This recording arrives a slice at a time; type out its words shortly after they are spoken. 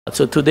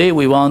So today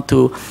we want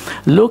to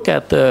look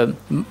at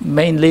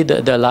mainly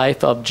the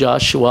life of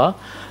Joshua,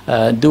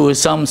 do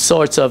some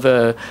sorts of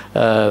a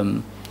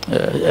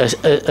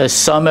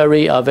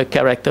summary of a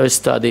character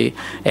study,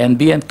 and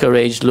be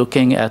encouraged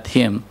looking at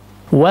him.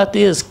 What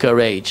is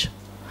courage?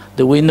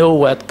 Do we know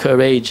what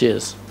courage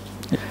is?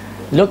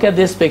 Look at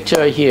this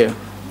picture here.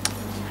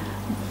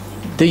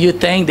 Do you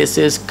think this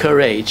is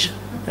courage?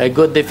 A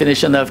good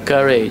definition of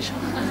courage,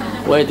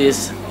 where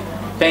this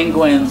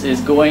penguin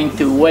is going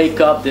to wake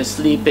up the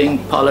sleeping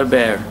polar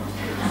bear.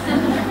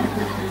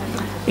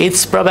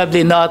 It's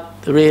probably not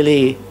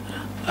really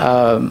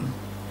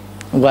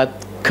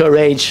what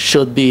courage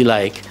should be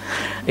like.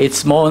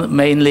 It's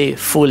mainly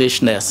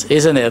foolishness,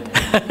 isn't it?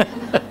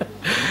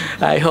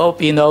 I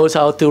hope he knows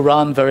how to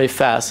run very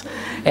fast.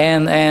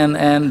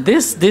 And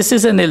this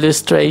is an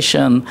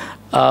illustration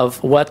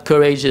of what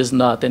courage is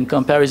not, in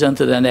comparison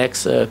to the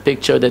next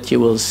picture that you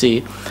will see,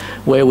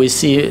 where we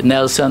see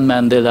Nelson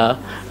Mandela,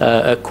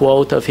 a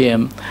quote of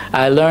him.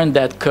 I learned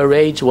that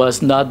courage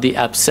was not the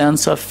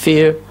absence of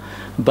fear,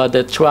 but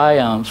the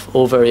triumph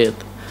over it.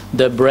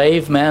 The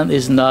brave man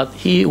is not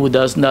he who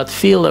does not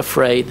feel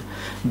afraid,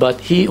 but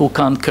he who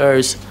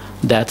conquers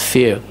that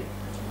fear.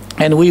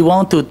 And we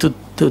want to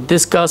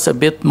discuss a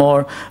bit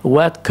more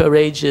what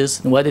courage is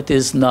and what it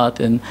is not,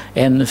 and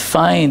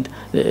find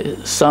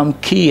some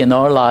key in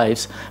our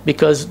lives,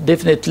 because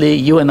definitely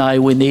you and I,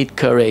 we need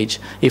courage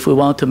if we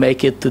want to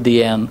make it to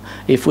the end,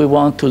 if we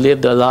want to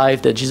live the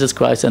life that Jesus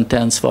Christ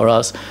intends for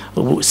us.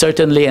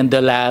 Certainly in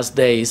the last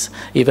days,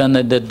 even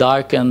in the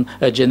darkened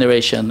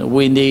generation,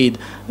 we need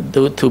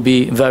to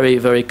be very,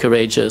 very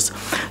courageous.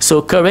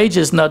 So courage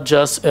is not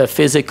just a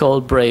physical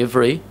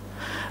bravery,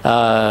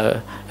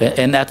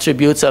 and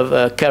attributes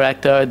of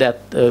character that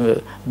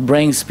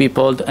brings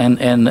people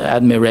and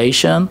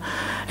admiration.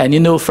 And you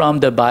know, from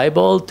the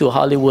Bible to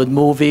Hollywood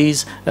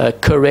movies,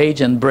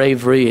 courage and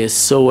bravery is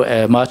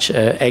so much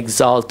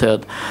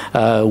exalted.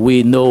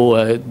 We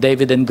know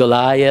David and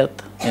Goliath.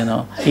 You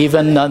know,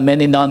 even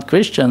many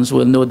non-Christians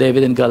will know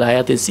David and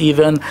Goliath. It's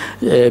even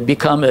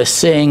become a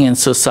saying in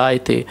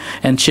society.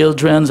 And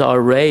children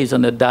are raised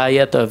on a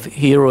diet of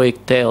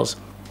heroic tales.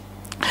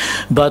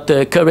 But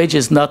courage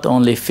is not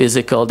only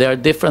physical. There are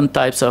different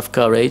types of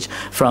courage,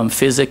 from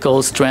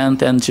physical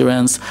strength,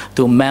 endurance,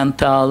 to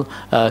mental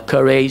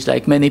courage.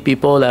 Like many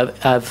people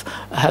have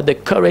had the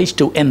courage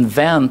to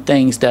invent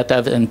things that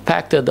have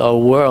impacted our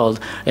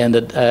world in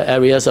the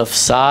areas of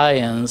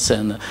science,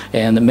 and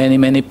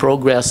many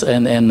progress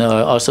in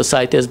our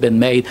society has been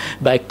made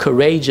by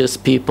courageous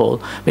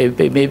people.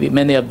 Maybe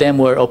many of them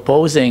were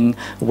opposing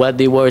what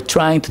they were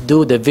trying to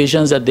do, the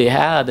visions that they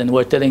had, and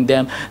were telling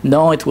them,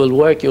 no, it will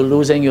work, you're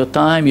losing your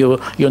time,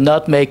 you're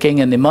not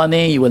making any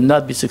money, you will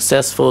not be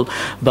successful.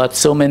 But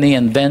so many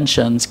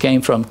inventions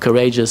came from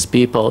courageous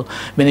people.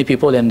 Many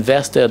people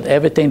invested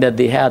everything that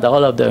they had,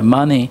 all of their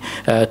money,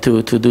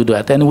 to do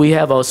that. And we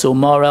have also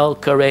moral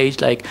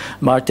courage, like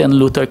Martin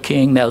Luther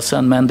King,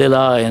 Nelson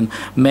Mandela, and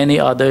many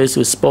others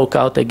who spoke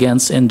out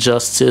against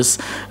injustice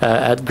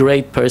at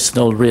great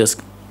personal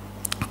risk.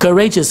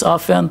 Courage is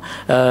often,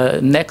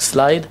 next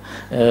slide,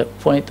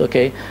 point,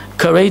 okay.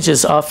 Courage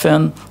is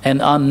often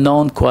an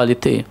unknown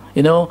quality.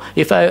 You know,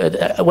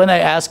 when I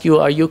ask you,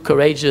 are you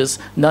courageous,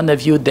 none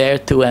of you dare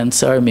to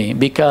answer me,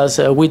 because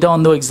we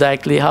don't know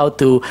exactly how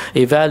to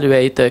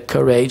evaluate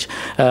courage.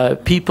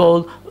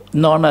 People,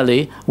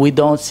 normally, we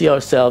don't see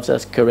ourselves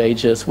as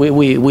courageous.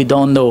 We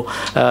don't know.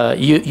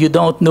 You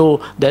don't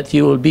know that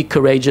you will be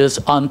courageous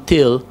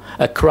until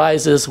a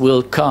crisis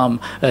will come,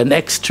 an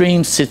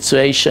extreme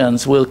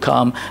situations will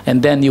come,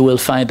 and then you will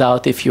find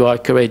out if you are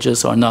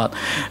courageous or not.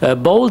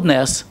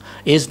 Boldness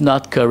is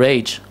not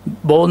courage.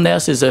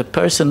 Boldness is a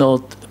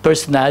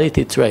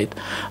personality trait.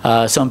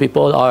 Some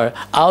people are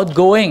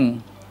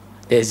outgoing.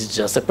 It's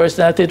just a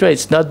personality trait.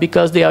 It's not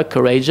because they are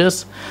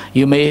courageous.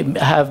 You may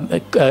have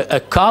a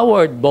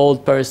coward,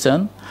 bold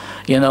person.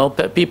 You know,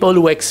 people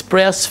who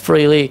express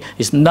freely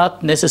is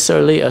not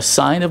necessarily a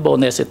sign of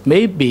boldness. It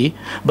may be,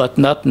 but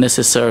not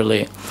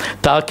necessarily.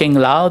 Talking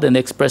loud and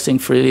expressing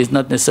freely is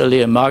not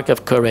necessarily a mark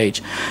of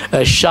courage.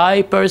 A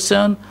shy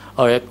person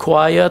or a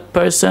quiet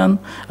person,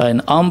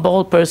 an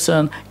humble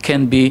person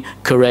can be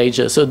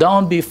courageous. So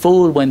don't be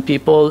or when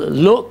people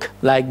look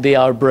like they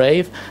are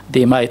brave,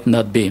 they might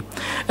not be.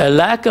 A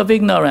lack of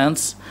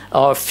ignorance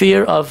or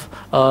fear of,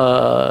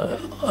 or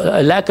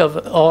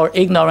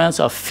ignorance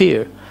of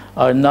fear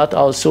are not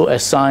also a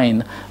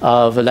sign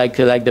of, like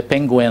the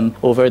penguin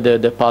over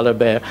the polar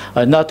bear,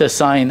 are not a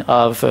sign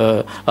of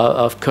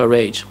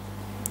courage.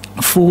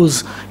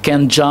 Fools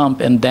can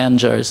jump in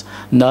dangers,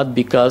 not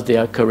because they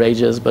are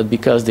courageous, but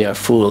because they are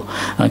fools.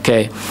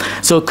 Okay,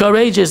 so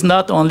courage is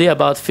not only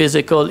about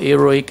physical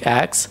heroic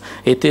acts.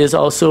 It is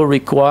also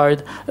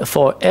required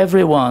for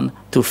everyone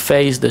to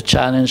face the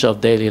challenge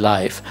of daily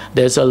life.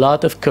 There's a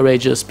lot of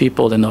courageous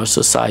people in our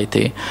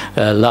society,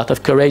 a lot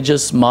of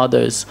courageous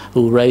mothers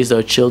who raise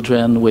their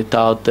children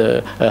without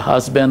a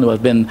husband, who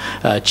have been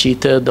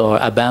cheated or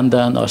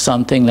abandoned or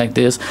something like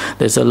this.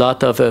 There's a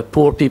lot of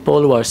poor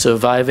people who are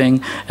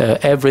surviving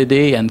every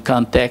day in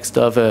context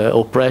of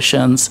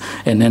oppressions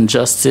and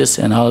injustice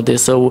and all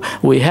this. So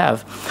we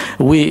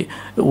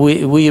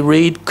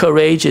read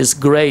courage is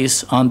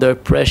grace under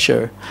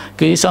pressure.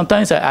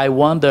 Sometimes I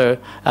wonder,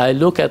 I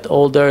look at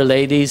older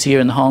ladies here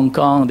in Hong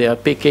Kong, they are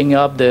picking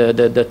up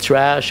the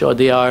trash, or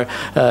they are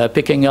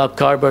picking up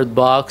cardboard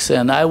box,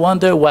 and I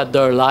wonder what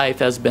their life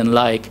has been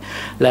like.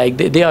 Like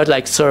they are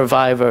like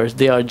survivors.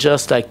 They are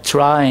just like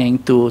trying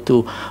to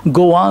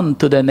go on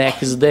to the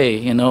next day,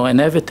 you know,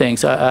 and everything.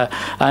 So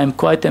I'm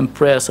quite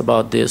impressed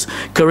about this.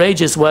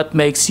 Courage is what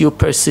makes you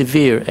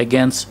persevere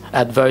against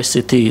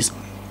adversities.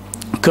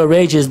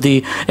 Courage is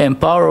the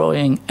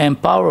empowering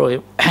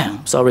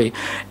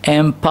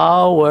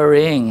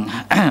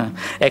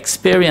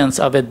experience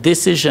of a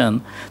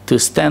decision to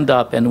stand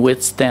up and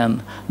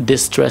withstand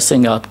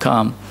distressing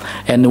outcome.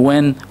 And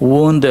when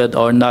wounded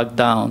or knocked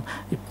down,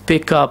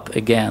 pick up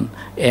again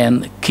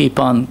and keep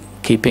on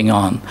keeping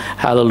on.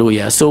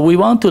 Hallelujah. So we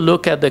want to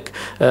look at the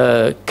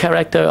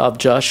character of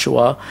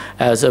Joshua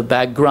as a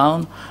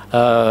background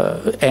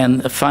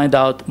and find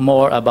out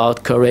more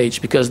about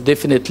courage, because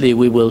definitely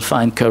we will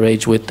find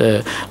courage with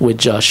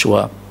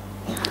Joshua.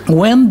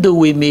 When do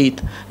we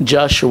meet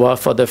Joshua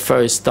for the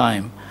first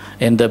time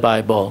in the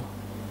Bible?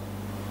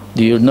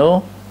 Do you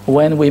know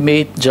when we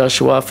meet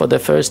Joshua for the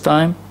first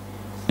time?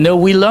 You know,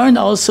 we learn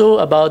also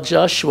about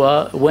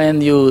Joshua when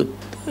you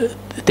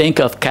think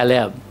of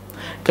Caleb.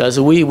 Because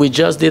we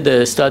just did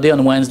a study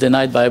on Wednesday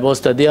night, Bible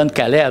study on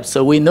Caleb.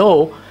 So we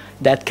know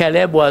that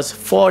Caleb was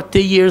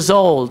 40 years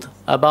old,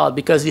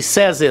 because he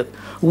says it.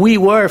 We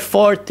were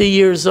 40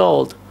 years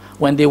old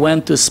when they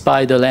went to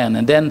spy the land.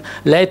 And then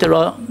later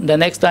on, the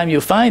next time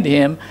you find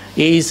him,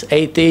 he's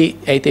 80,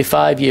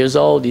 85 years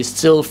old. He's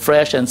still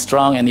fresh and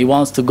strong, and he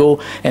wants to go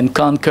and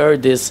conquer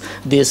this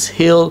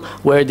hill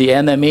where the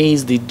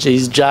enemies,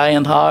 these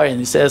giants are. And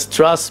he says,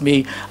 trust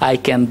me, I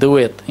can do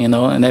it, you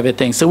know, and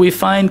everything. So we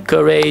find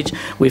courage,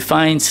 we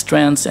find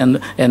strength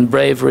and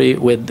bravery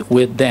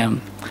with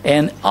them.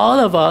 And all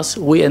of us,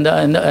 in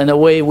a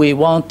way, we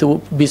want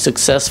to be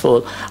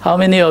successful. How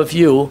many of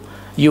you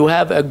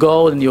have a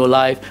goal in your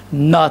life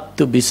not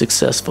to be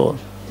successful?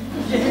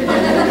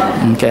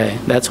 Okay,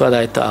 that's what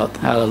I thought.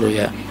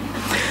 Hallelujah.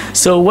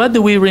 So what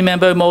do we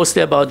remember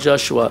mostly about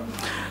Joshua?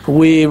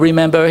 We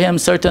remember him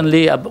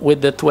certainly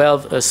with the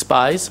 12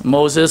 spies.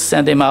 Moses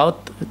sent him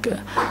out,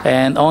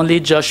 and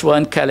only Joshua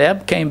and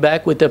Caleb came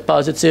back with a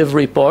positive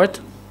report.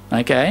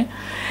 Okay,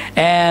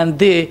 and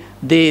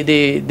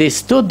they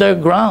stood their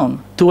ground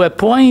to a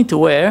point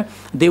where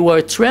they were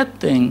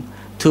threatening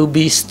to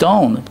be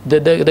stoned.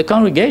 The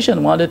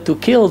congregation wanted to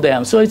kill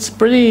them. So it's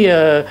pretty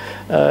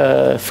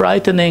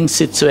frightening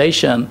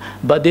situation,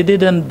 but they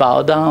didn't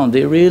bow down.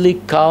 They really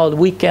called,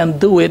 we can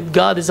do it.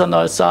 God is on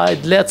our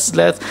side. Let's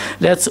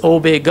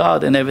obey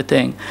God and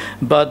everything.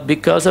 But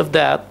because of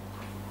that,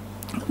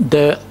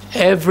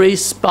 every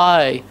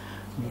spy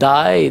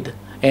died,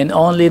 and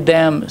only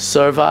them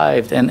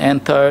survived and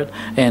entered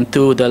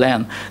into the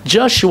land.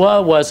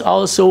 Joshua was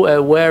also a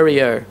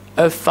warrior,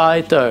 a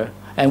fighter,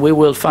 and we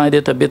will find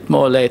it a bit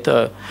more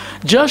later.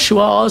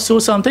 Joshua, also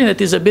something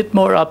that is a bit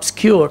more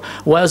obscure,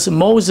 was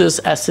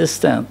Moses'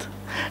 assistant.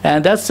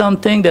 And that's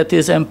something that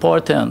is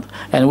important,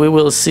 and we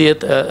will see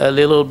it a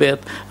little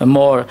bit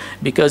more,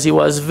 because he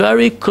was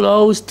very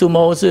close to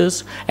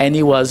Moses, and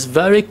he was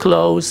very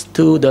close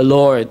to the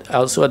Lord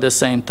also at the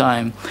same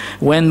time.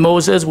 When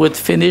Moses would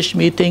finish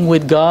meeting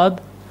with God,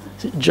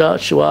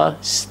 Joshua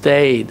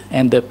stayed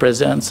in the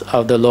presence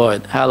of the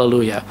Lord.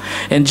 Hallelujah.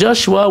 And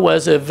Joshua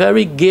was a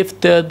very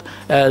gifted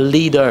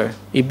leader.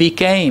 He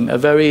became a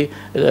very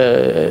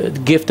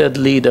gifted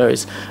leader.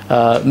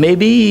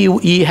 Maybe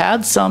he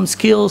had some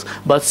skills,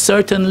 but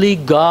certainly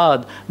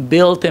God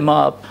built him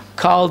up,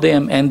 called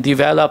him, and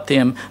developed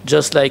him,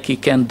 just like he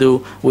can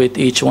do with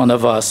each one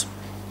of us.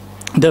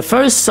 The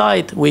first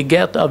sight we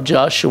get of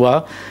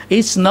Joshua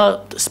is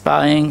not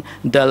spying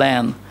the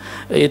land.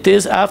 It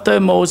is after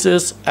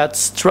Moses had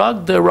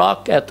struck the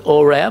rock at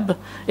Horeb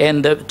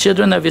and the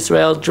children of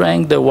Israel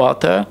drank the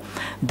water.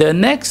 The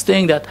next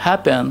thing that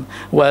happened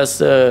was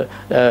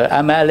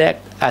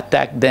Amalek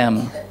attacked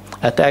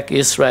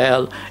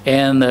Israel,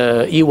 and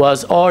he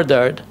was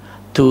ordered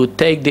to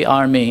take the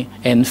army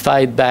and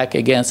fight back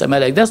against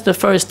Amalek. That's the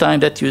first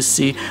time that you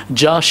see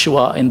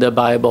Joshua in the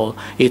Bible.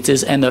 It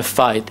is in a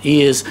fight.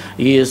 He is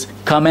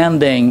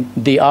commanding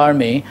the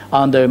army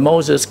under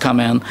Moses'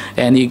 command,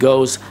 and he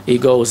goes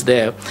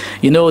there.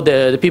 You know,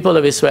 the people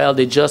of Israel,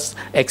 they just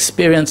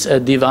experienced a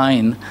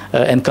divine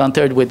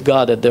encounter with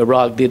God at the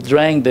rock. They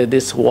drank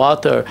this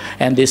water,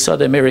 and they saw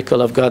the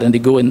miracle of God, and they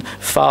go and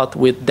fought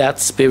with that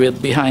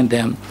spirit behind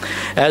them.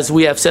 As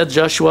we have said,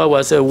 Joshua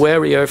was a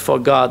warrior for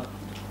God.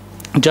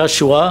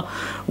 Joshua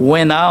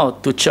went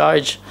out to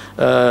charge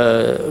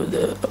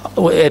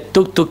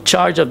took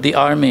charge of the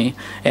army,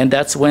 and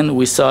that's when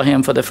we saw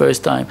him for the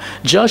first time.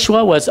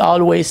 Joshua was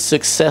always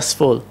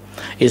successful.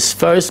 His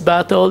first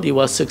battle, he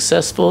was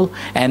successful,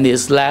 and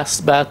his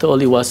last battle,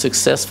 he was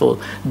successful.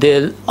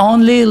 The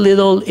only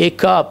little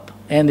hiccup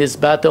in his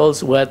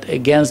battles were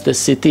against the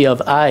city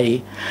of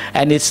Ai,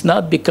 and it's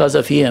not because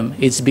of him.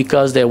 It's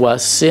because there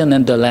was sin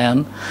in the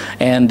land,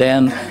 and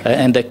then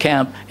in the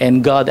camp,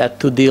 and God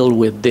had to deal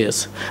with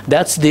this.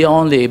 That's the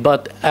only.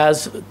 But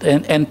as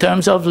in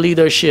terms of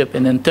leadership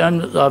and in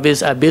terms of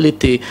his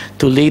ability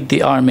to lead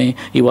the army,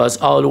 he was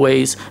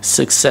always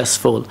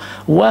successful.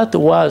 What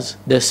was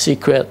the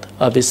secret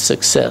of his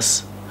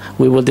success?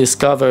 We will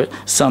discover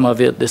some of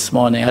it this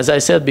morning. As I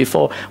said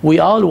before, we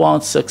all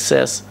want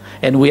success,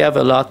 and we have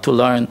a lot to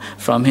learn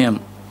from him.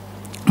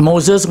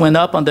 Moses went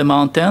up on the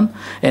mountain,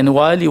 and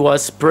while he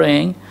was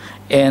praying,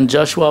 and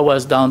Joshua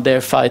was down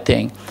there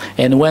fighting.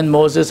 And when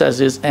Moses has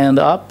his hand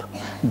up,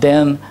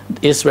 then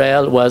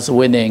Israel was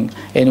winning.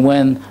 And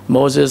when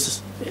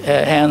Moses'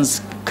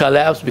 hands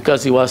collapsed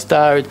because he was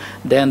tired,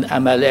 then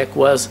Amalek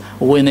was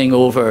winning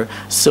over.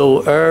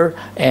 So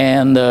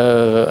and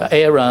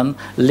Aaron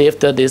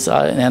lifted his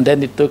eye, and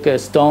then he took a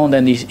stone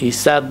and he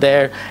sat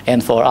there,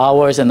 and for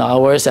hours and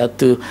hours had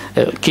to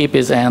keep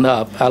his hand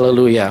up.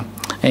 Hallelujah.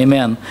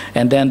 Amen.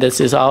 And then this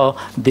is how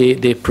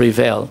they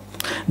prevail.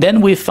 Then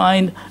we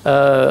find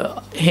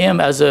him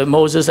as a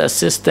Moses'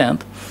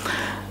 assistant.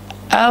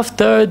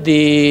 After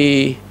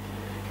the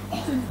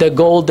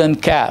golden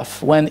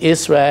calf, when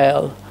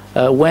Israel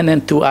went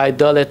into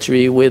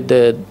idolatry with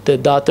the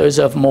daughters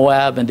of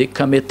Moab, and they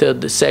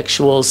committed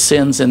sexual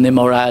sins and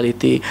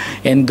immorality,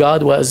 and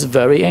God was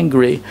very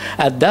angry.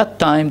 At that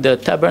time, the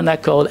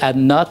tabernacle had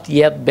not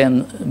yet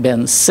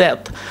been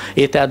set.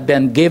 It had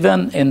been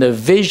given in a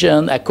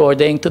vision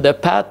according to the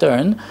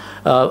pattern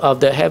of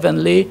the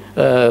heavenly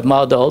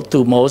model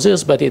to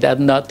Moses, but it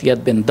had not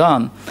yet been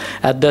done.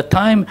 At the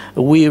time,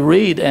 we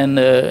read in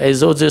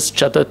Exodus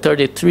chapter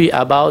 33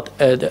 about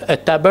a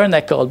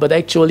tabernacle, but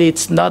actually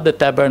it's not the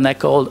tabernacle,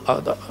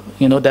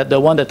 that the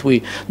one that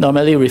we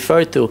normally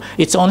refer to.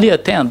 It's only a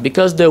tent,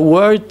 because the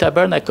word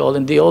tabernacle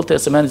in the Old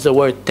Testament is the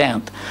word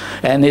tent.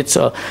 And it's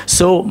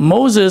so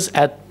Moses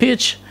had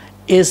pitched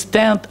his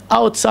tent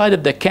outside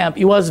of the camp.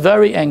 He was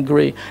very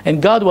angry,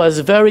 and God was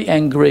very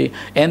angry,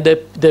 and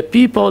the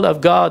people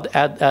of God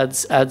had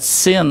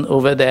sinned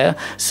over there.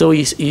 So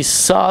he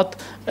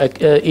sought,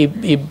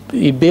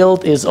 he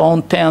built his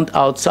own tent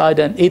outside,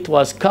 and it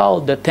was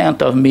called the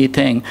tent of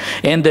meeting.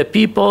 And the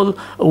people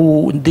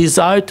who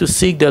desired to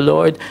seek the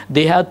Lord,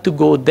 they had to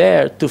go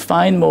there to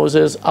find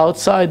Moses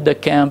outside the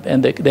camp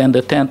and then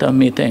the tent of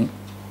meeting.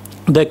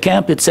 The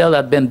camp itself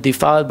had been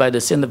defiled by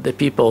the sin of the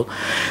people.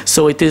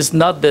 So it is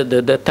not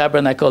the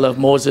tabernacle of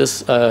Moses,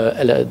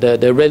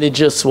 the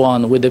religious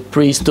one with the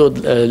priesthood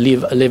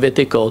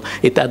Levitical.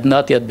 It had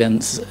not yet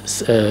been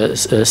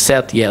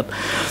set yet.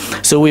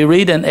 So we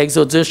read in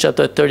Exodus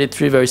chapter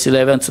 33, verse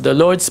 11, "So the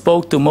Lord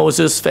spoke to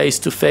Moses face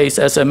to face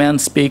as a man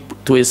speaks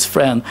to his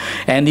friend,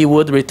 and he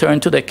would return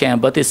to the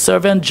camp. But his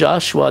servant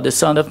Joshua, the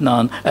son of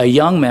Nun, a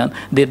young man,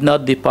 did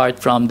not depart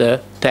from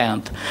the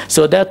tent."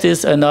 So that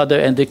is another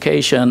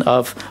indication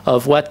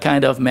of what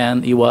kind of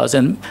man he was.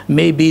 And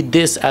maybe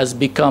this has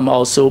become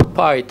also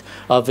part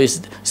of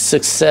his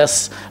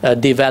success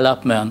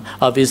development,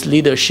 of his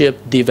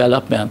leadership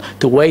development,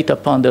 to wait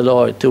upon the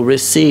Lord, to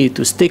receive,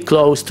 to stick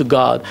close to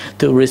God,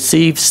 to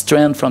receive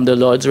strength from the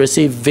Lord, to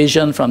receive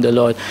vision from the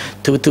Lord,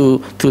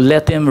 to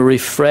let him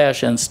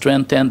refresh and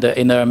strengthen the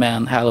inner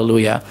man.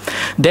 Hallelujah.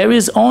 There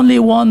is only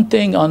one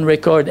thing on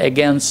record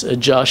against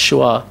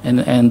Joshua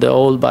in the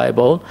old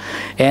Bible,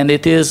 and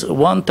it is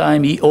one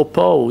time he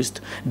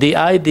opposed the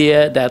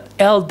idea that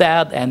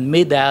Eldad and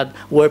Medad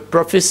were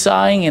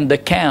prophesying in the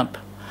camp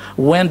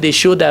when they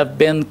should have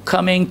been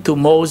coming to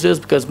Moses,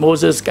 because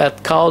Moses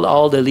had called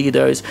all the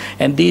leaders,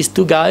 and these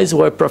two guys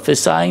were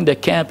prophesying the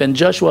camp, and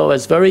Joshua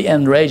was very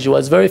enraged, he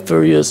was very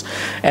furious,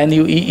 and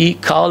he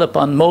called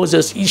upon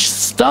Moses,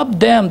 "Stop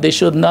them, they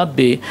should not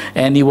be."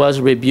 And he was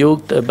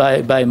rebuked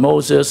by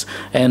Moses,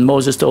 and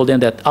Moses told him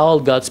that all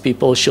God's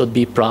people should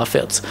be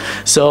prophets.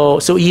 So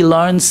he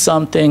learned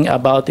something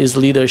about his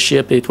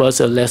leadership. It was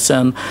a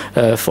lesson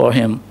for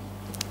him.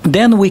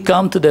 Then we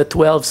come to the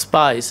 12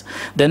 spies.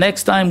 The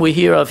next time we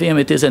hear of him,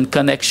 it is in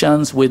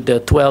connections with the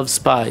 12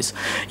 spies.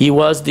 He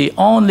was the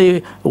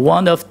only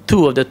one of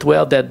two of the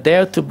 12 that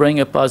dared to bring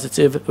a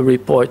positive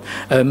report.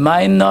 A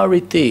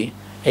minority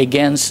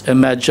against a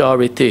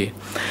majority.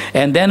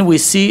 And then we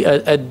see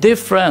a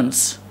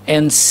difference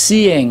in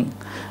seeing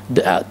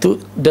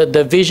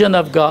the vision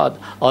of God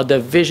or the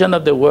vision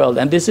of the world.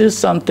 And this is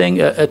something,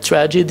 a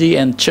tragedy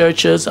in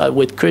churches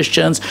with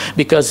Christians,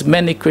 because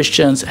many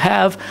Christians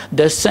have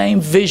the same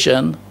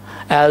vision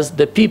as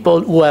the people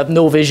who have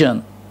no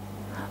vision.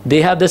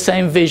 They have the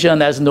same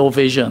vision as no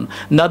vision,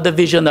 not the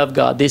vision of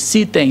God. They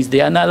see things, they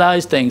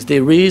analyze things, they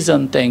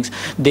reason things,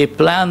 they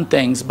plan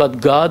things, but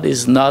God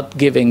is not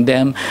giving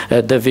them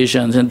the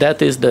visions. And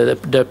that is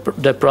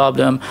the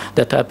problem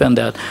that happened.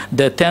 That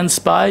the 10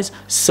 spies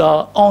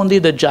saw only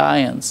the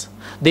giants.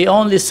 they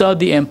only saw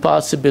the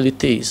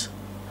impossibilities.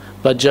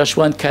 But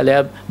Joshua and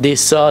Caleb, they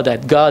saw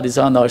that God is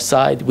on our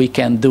side, we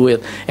can do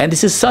it. And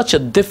this is such a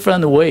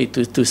different way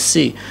to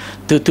see,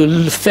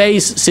 to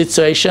face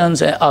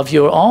situations of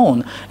your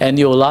own and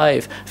your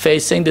life,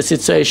 facing the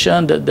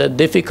situation, the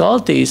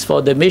difficulties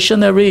for the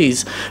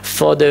missionaries,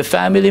 for the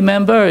family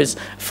members,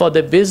 for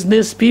the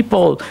business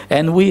people.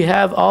 And we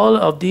have all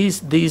of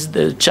these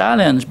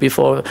challenge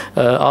before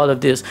all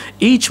of this.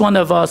 Each one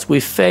of us, we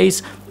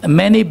face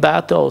many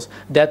battles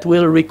that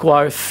will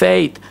require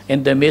faith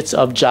in the midst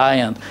of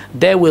giants.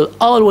 There will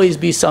always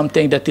be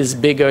something that is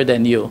bigger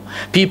than you.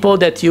 People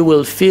that you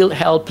will feel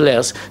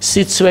helpless,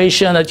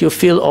 situations that you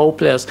feel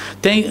hopeless,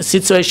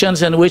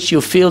 situations in which you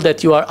feel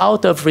that you are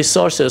out of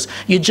resources.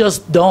 You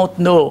just don't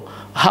know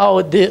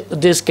how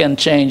this can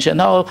change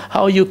and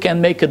how you can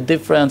make a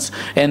difference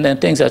and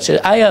things like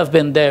that. I have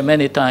been there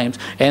many times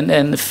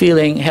and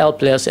feeling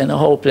helpless and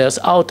hopeless,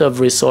 out of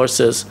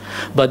resources.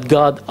 But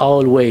God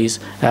always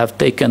have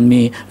taken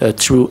me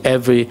through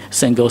every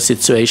single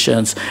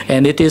situations.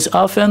 And it is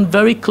often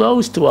very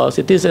close to us.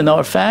 It is in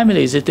our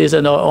families. It is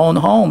in our own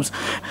homes.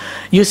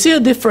 You see a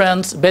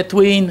difference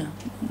between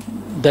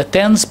the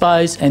 10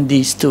 spies and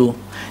these two.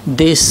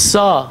 They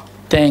saw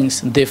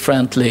things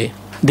differently.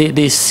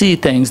 They see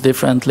things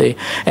differently.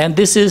 And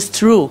this is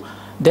true.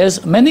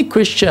 There's many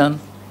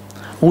Christians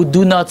who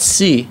do not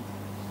see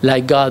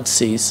like God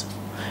sees.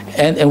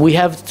 And we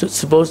have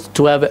supposed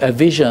to have a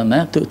vision,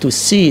 to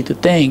see, to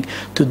think,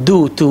 to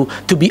do,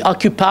 to be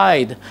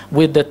occupied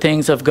with the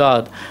things of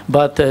God.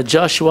 But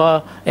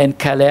Joshua and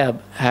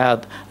Caleb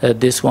had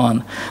this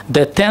one.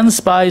 The 10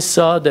 spies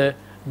saw the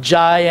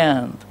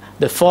giant,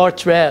 the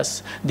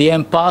fortress, the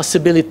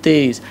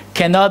impossibilities,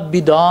 cannot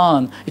be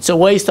done. It's a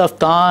waste of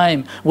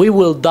time. We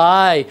will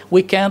die.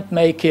 We can't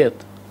make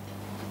it.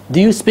 Do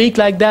you speak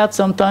like that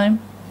sometime?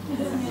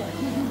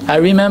 I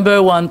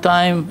remember one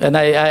time, and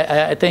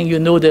I think you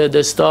know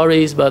the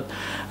stories, but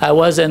I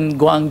was in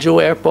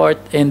Guangzhou airport,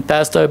 and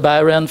Pastor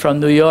Byron from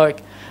New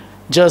York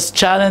just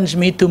challenged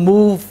me to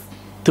move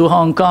to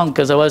Hong Kong,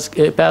 because I was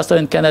a pastor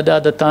in Canada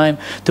at the time,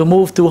 to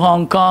move to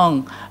Hong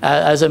Kong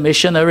as a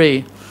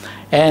missionary.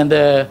 And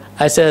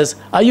I says,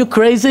 "Are you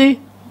crazy?"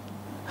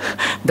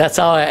 That's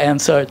how I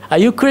answered. "Are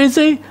you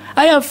crazy?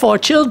 I have 4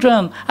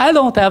 children. I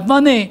don't have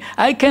money.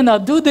 I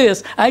cannot do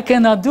this. I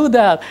cannot do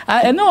that.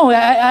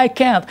 I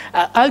can't.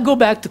 I'll go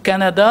back to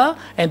Canada,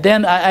 and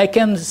then I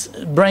can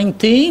bring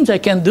teams. I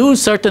can do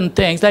certain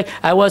things." Like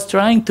I was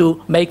trying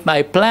to make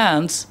my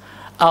plans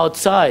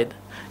outside.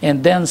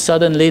 And then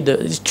suddenly,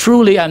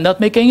 truly, I'm not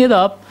making it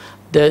up,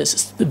 the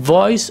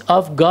voice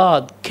of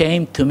God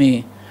came to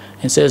me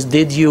and says,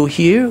 "Did you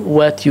hear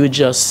what you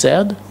just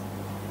said?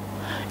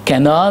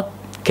 Cannot.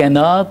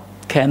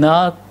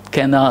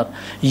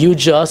 You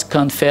just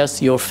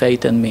confess your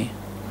faith in me."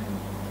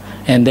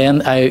 And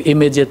then I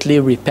immediately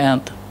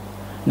repent.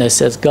 And I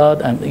says,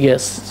 "God, I'm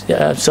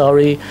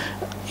sorry.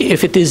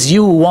 If it is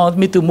you who want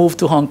me to move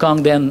to Hong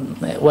Kong, then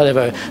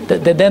whatever."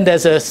 Then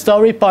there's a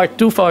story part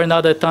 2 for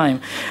another time.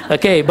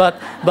 Okay,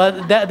 but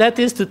that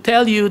is to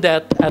tell you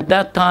that at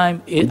that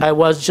time, I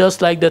was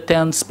just like the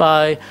 10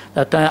 spy.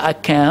 That time,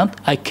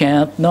 I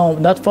can't. No,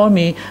 not for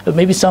me.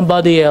 Maybe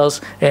somebody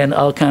else, and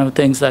all kind of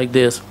things like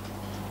this.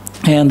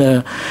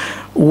 And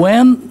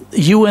when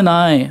you and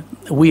I,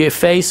 we are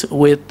faced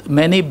with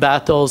many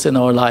battles in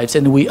our lives,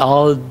 and we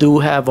all do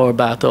have our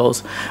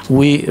battles,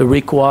 we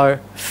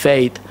require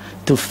faith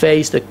to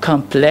face the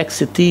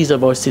complexities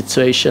of our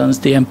situations,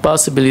 the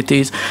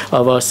impossibilities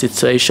of our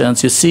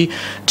situations. You see,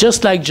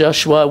 just like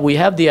Joshua, we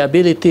have the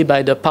ability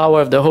by the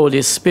power of the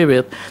Holy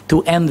Spirit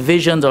to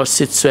envision our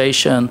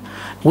situation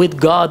with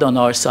God on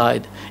our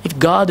side. If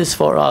God is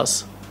for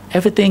us,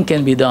 everything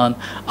can be done.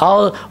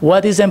 All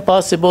what is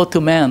impossible to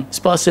man is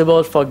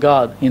possible for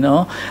God, you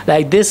know.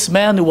 Like this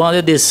man who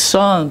wanted his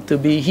son to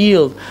be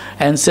healed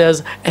and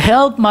says,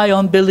 "Help my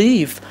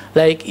unbelief."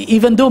 Like,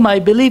 even though my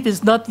belief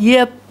is not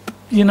yet,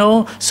 you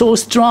know, so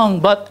strong,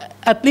 but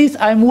at least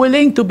I'm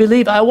willing to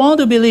believe. I want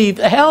to believe.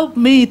 Help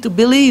me to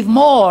believe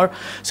more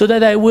so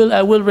that I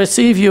will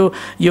receive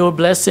your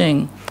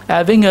blessing.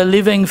 Having a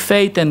living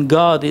faith in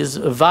God is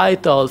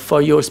vital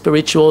for your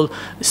spiritual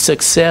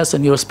success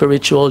and your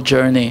spiritual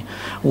journey.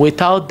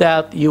 Without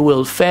that, you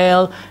will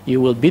fail, you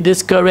will be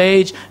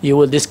discouraged, you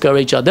will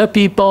discourage other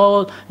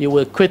people, you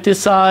will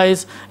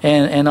criticize,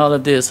 and all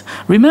of this.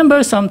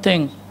 Remember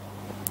something.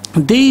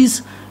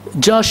 These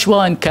Joshua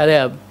and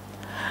Caleb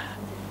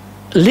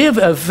live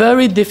a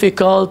very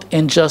difficult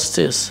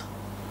injustice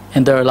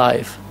in their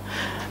life,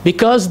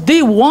 because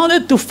they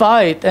wanted to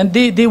fight, and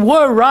they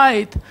were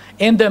right,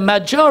 and the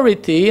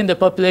majority in the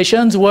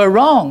populations were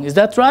wrong. Is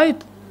that right?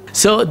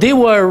 So they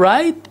were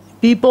right,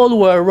 people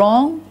were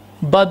wrong,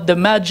 but the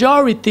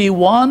majority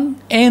won,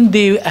 and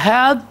they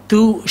had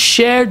to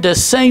share the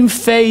same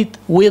fate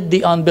with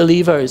the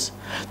unbelievers.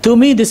 To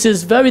me, this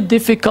is very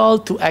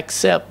difficult to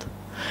accept.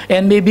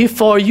 And maybe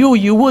for you,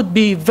 you would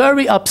be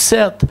very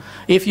upset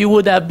if you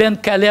would have been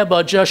Caleb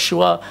or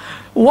Joshua.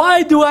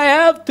 Why do I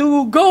have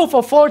to go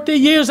for 40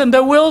 years in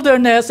the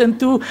wilderness and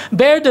to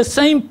bear the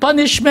same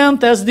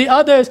punishment as the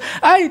others?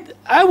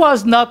 I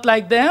was not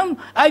like them.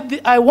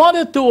 I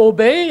wanted to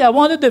obey. I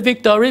wanted the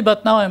victory,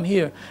 but now I'm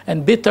here.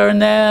 And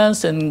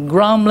bitterness and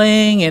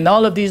grumbling and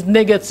all of these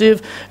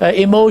negative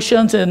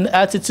emotions and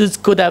attitudes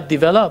could have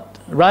developed,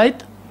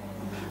 right?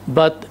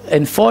 But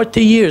in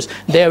 40 years,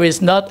 there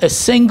is not a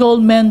single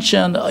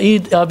mention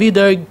of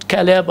either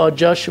Caleb or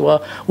Joshua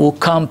who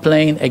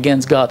complained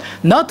against God.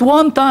 Not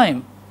one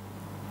time.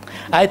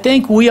 I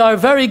think we are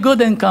very good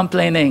in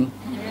complaining.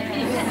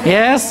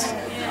 Yes?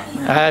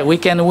 We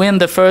can win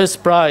the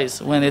first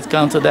prize when it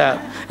comes to that.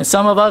 And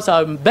some of us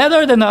are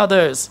better than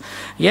others.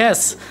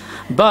 Yes,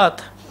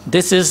 but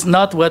this is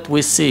not what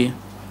we see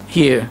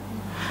here.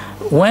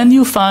 When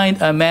you find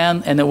a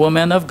man and a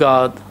woman of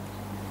God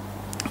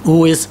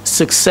who is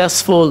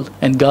successful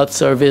in God's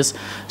service,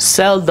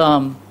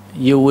 seldom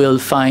you will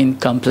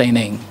find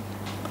complaining.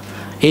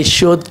 It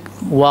should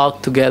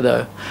walk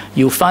together.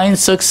 You find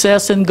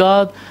success in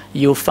God,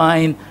 you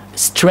find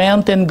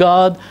strength in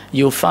God,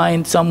 you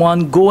find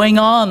someone going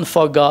on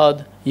for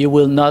God, you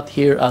will not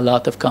hear a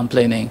lot of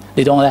complaining.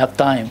 They don't have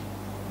time,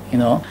 you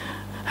know.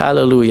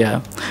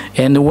 Hallelujah.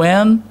 And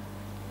when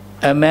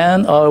a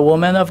man or a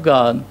woman of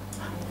God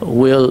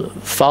will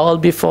fall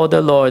before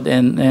the Lord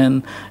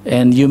in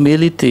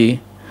humility,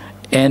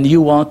 and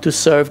you want to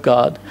serve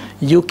God,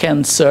 you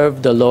can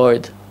serve the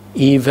Lord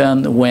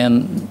even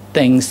when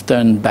things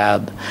turn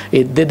bad.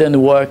 It didn't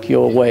work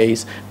your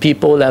ways.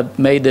 People have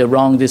made the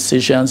wrong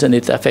decisions and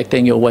it's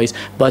affecting your ways,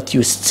 but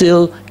you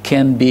still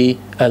can be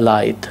a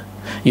light.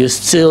 You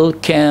still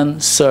can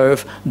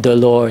serve the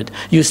Lord.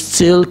 You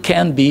still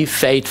can be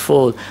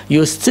faithful.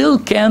 You still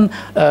can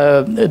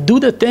do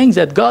the things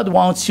that God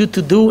wants you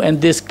to do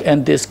in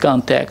this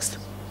context.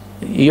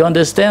 You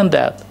understand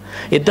that?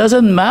 It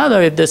doesn't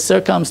matter if the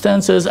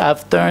circumstances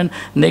have turned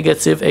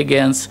negative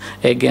against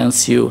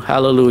you.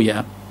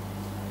 Hallelujah.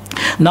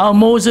 Now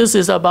Moses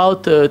is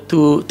about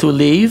to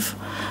leave.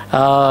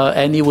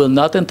 And he will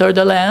not enter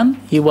the land.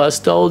 He was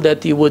told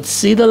that he would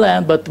see the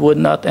land but would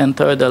not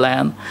enter the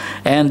land.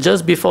 And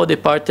just before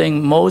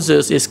departing,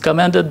 Moses is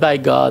commanded by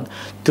God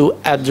to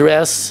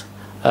address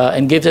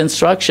and give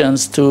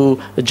instructions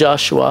to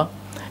Joshua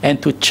and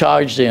to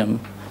charge him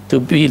to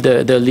be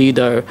the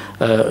leader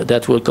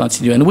that will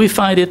continue. And we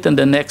find it in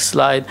the next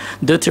slide,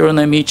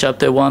 Deuteronomy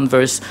chapter 1,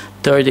 verse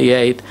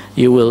 38.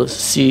 You will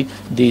see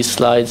these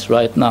slides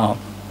right now.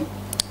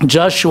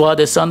 Joshua,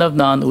 the son of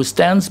Nun, who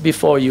stands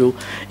before you,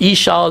 he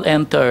shall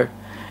enter.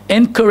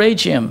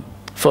 Encourage him,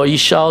 for he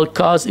shall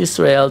cause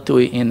Israel to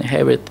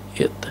inherit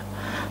it.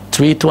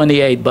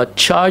 3:28, but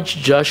charge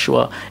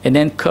Joshua and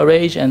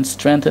encourage and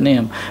strengthen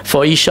him,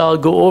 for he shall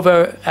go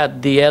over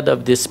at the head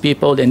of this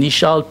people, and he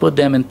shall put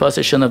them in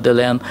possession of the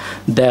land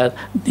that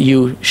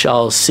you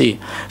shall see.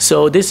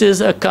 So this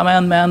is a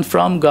commandment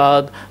from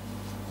God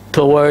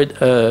toward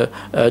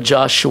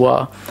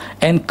Joshua.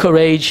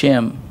 Encourage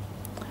him.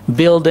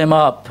 Build him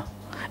up,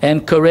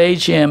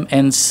 encourage him,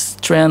 and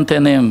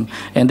strengthen him.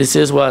 And this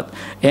is what,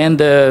 and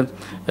the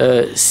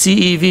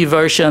CEV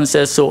version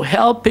says, so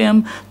help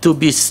him to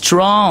be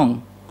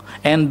strong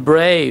and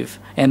brave,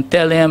 and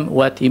tell him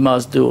what he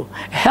must do.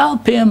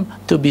 Help him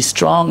to be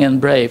strong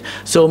and brave.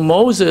 So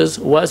Moses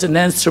was an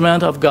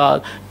instrument of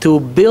God to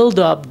build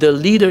up the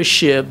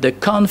leadership, the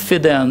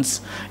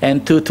confidence,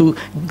 and to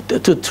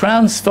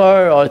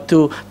transfer or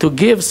to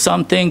give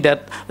something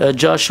that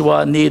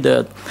Joshua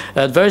needed.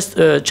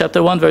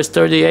 Chapter 1, verse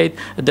 38,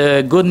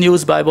 the Good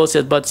News Bible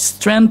says, but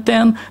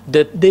strengthen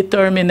the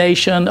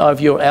determination of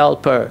your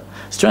helper.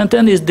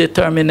 Strengthen his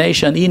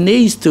determination. He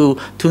needs to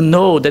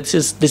know that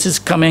this is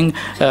coming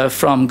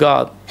from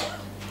God.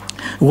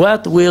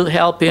 What will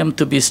help him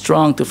to be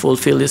strong to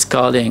fulfill his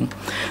calling?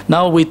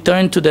 Now we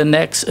turn to the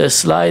next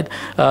slide,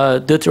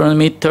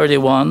 Deuteronomy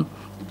 31.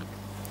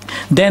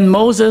 Then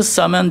Moses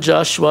summoned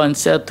Joshua and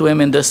said to him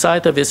in the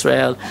sight of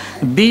Israel,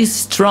 be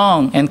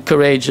strong and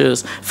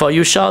courageous, for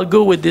you shall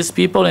go with these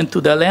people into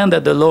the land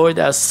that the Lord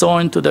has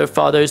sworn to their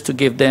fathers to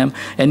give them,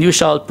 and you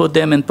shall put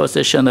them in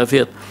possession of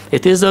it.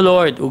 It is the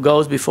Lord who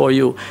goes before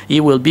you.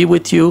 He will be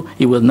with you.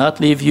 He will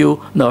not leave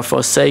you nor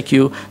forsake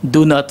you.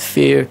 Do not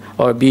fear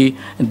or be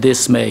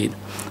dismayed.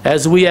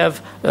 As we have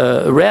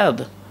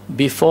read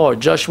before,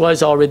 Joshua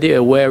is already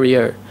a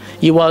warrior.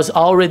 He was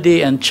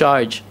already in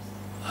charge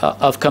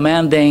of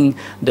commanding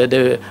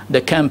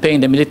the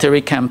campaign, the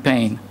military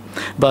campaign.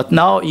 But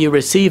now he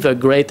received a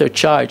greater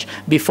charge.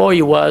 Before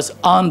he was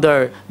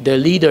under the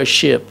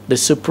leadership, the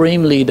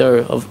supreme leader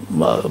of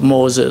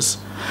Moses.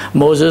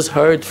 Moses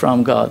heard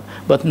from God.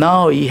 But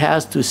now he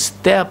has to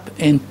step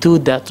into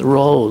that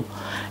role.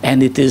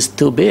 And it is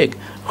too big.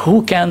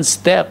 Who can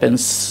step in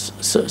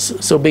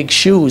so big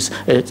shoes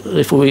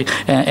if we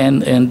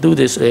and do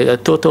this,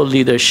 total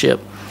leadership?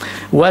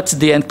 What's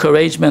the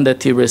encouragement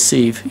that he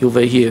received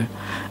over here?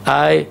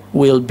 I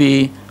will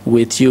be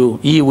with you.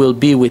 He will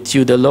be with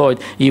you, the Lord.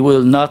 He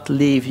will not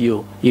leave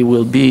you. He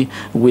will be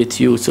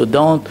with you. So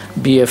don't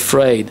be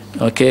afraid,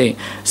 okay?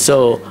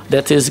 So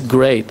that is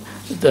great.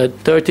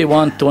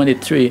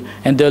 31:23.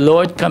 And the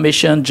Lord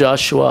commissioned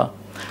Joshua.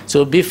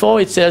 So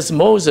before it says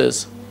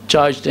Moses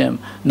charged him.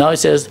 Now it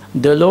says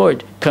the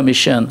Lord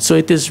commissioned. So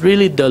it is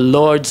really the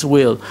Lord's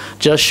will.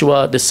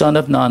 Joshua, the son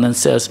of Nun,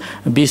 says,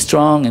 be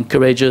strong and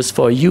courageous,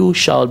 for you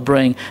shall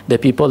bring the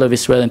people of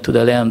Israel into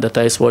the land that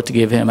I swore to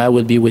give him. I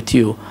will be with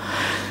you.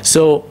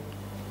 So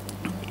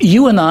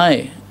you and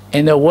I,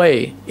 in a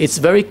way, it's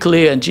very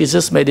clear, and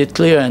Jesus made it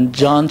clear in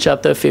John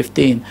chapter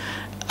 15.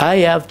 I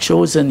have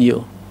chosen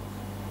you,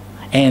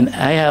 and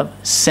I have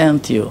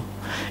sent you.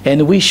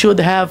 And we should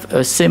have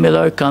a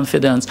similar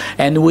confidence,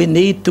 and we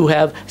need to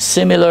have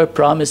similar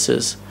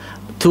promises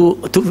to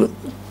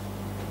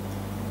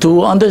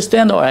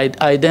understand our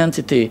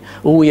identity,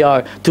 who we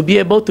are, to be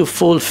able to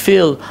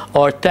fulfill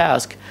our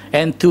task,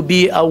 and to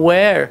be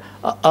aware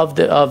of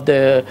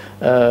the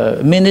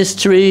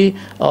ministry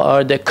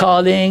or the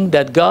calling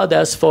that God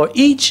has for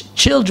each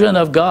children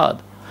of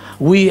God.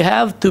 We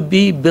have to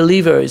be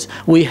believers.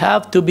 We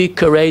have to be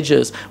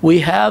courageous. We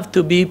have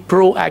to be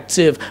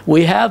proactive.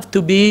 We have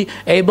to be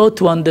able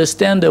to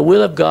understand the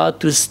will of God,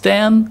 to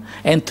stand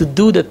and to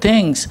do the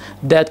things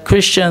that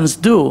Christians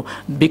do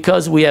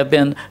because we have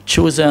been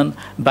chosen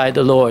by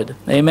the Lord.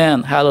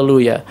 Amen.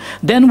 Hallelujah.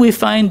 Then we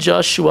find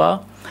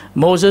Joshua.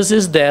 Moses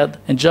is dead.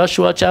 In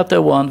Joshua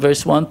chapter 1,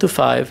 verse 1 to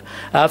 5,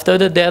 after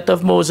the death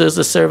of Moses,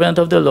 the servant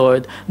of the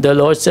Lord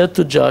said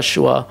to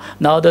Joshua,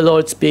 now the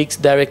Lord speaks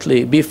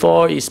directly.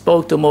 Before he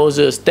spoke to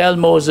Moses, tell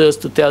Moses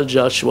to tell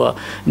Joshua.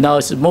 Now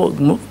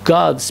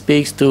God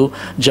speaks to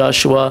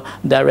Joshua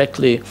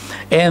directly.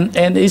 And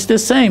it's the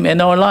same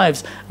in our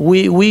lives.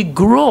 We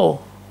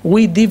grow,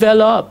 we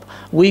develop,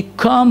 we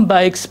come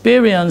by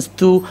experience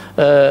to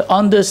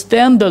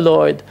understand the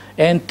Lord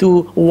and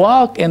to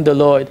walk in the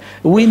Lord.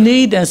 We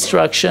need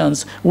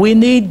instructions. We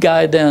need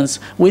guidance.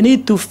 We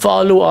need to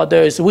follow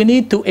others. We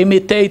need to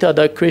imitate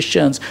other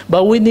Christians.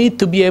 But we need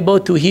to be able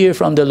to hear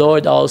from the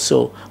Lord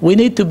also. We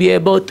need to be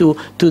able to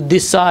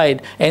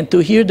decide and to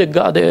hear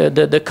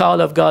the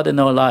call of God in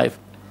our life.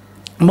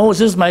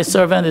 Moses, my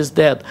servant, is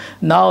dead.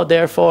 Now,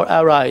 therefore,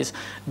 arise.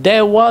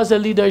 There was a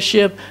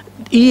leadership.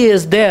 He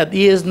is dead.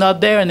 He is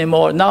not there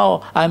anymore.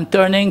 Now I'm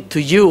turning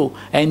to you,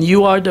 and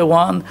you are the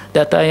one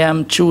that I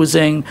am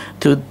choosing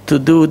to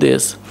do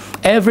this.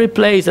 Every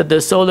place that the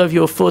sole of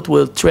your foot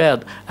will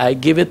tread, I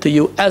give it to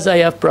you as I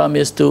have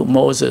promised to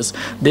Moses.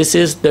 This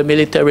is the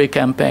military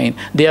campaign.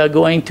 They are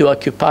going to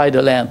occupy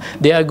the land.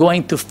 They are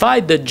going to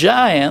fight the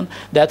giant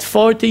that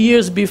 40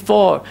 years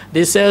before,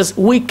 they says,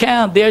 we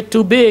can't, they're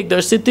too big,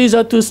 their cities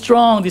are too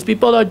strong, these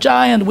people are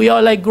giant, we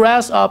are like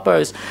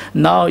grasshoppers.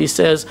 Now he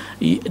says,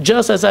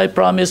 just as I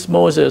promised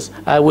Moses,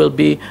 I will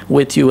be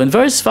with you. And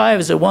verse 5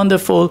 is a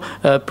wonderful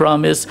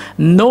promise.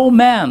 No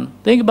man,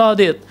 think about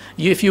it,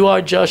 if you are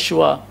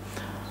Joshua,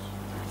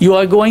 you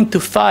are going to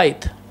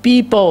fight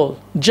people,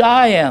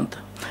 giant.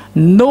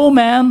 No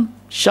man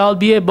shall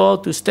be able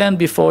to stand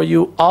before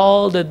you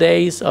all the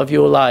days of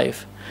your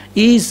life.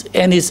 He's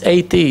in his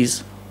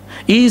 80s.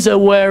 He's a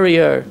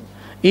warrior.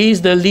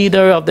 He's the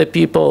leader of the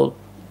people.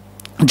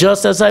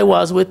 Just as I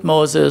was with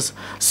Moses,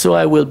 so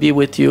I will be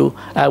with you.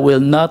 I will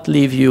not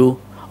leave you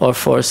or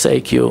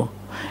forsake you.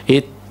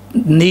 It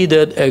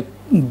needed a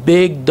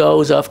big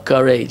dose of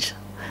courage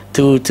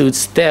to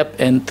step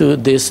into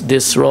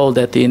this role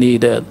that he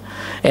needed.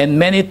 And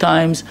many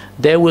times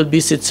there will be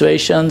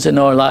situations in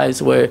our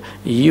lives where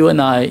you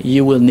and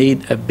you will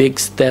need a big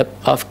step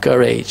of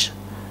courage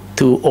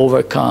to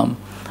overcome,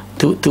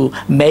 to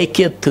make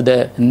it to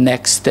the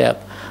next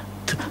step.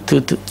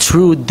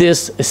 Through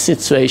this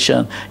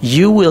situation,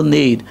 you will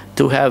need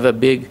to have a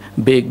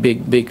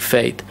big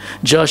faith.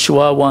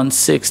 Joshua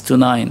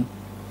 1:6-9.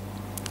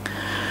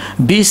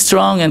 Be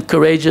strong and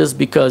courageous,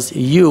 because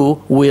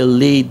you will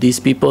lead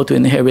these people to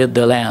inherit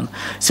the land.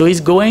 So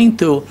he's going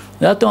to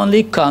not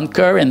only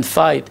conquer and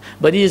fight,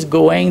 but he's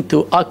going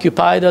to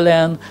occupy the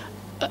land,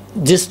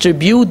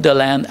 distribute the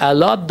land,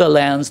 allot the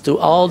lands to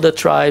all the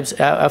tribes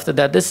after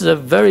that. This is a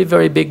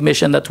very big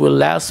mission that will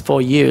last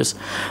for years.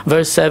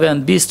 Verse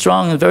 7, be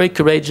strong and very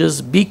courageous.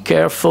 Be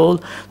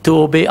careful to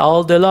obey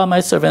all the law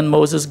my servant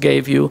Moses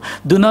gave you.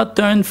 Do not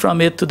turn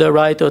from it to the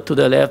right or to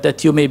the left,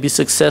 that you may be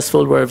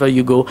successful wherever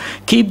you go.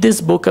 Keep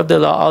this book of the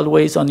law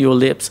always on your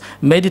lips.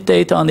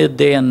 Meditate on it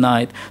day and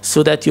night,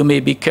 so that you may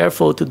be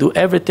careful to do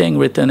everything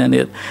written in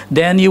it.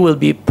 Then you will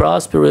be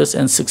prosperous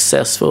and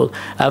successful.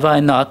 Have I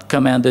not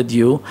commanded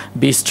you?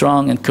 Be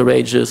strong and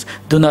courageous.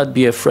 Do not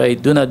be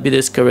afraid. Do not be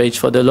discouraged,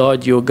 for the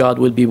Lord your God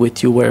will be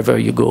with you wherever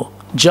you go.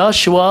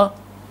 Joshua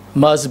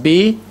must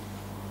be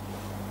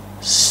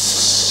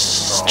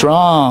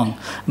strong,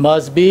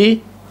 must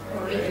be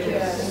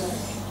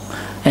courageous,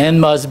 and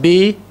must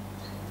be.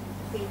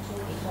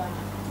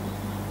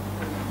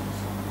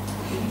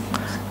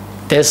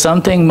 There's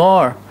something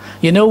more.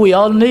 You know, we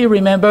only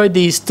remember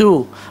these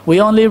two. We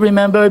only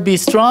remember be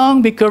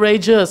strong, be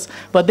courageous.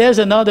 But there's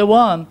another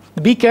one.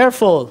 Be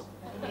careful.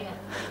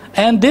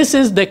 And this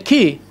is the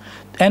key.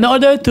 In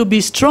order to be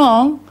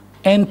strong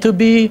and to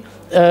be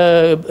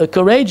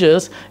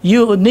courageous,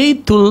 you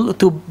need to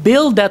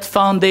build that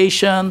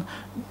foundation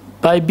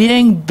by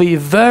be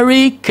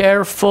very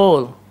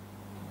careful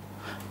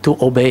to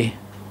obey,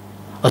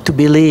 or to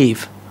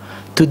believe,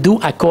 to do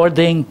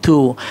according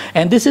to.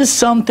 And this is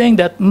something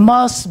that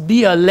must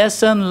be a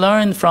lesson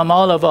learned from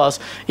all of us.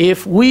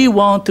 If we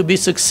want to be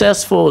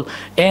successful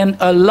in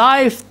a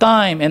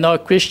lifetime in our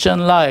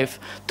Christian life,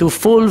 to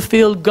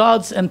fulfill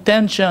God's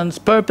intentions,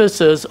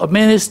 purposes, or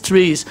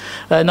ministries,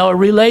 and our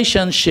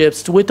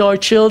relationships with our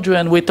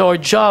children, with our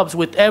jobs,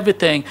 with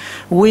everything,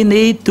 we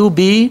need to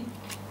be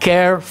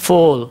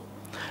careful.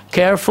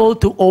 Careful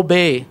to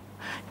obey.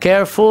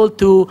 Careful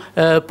to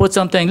put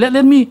something.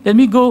 Let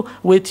me go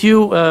with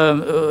you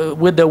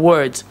with the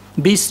words.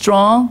 Be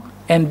strong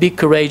and be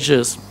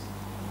courageous.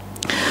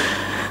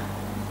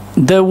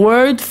 The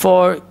word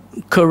for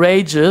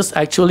courageous,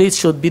 actually, it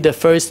should be the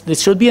first. It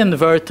should be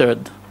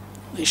inverted.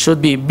 It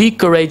should be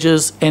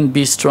courageous and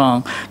be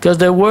strong. Because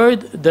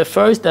the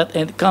first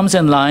that comes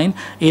in line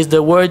is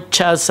the word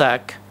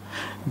chazak.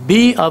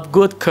 Be of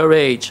good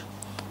courage.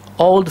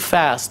 Hold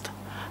fast.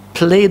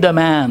 Play the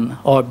man,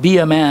 or be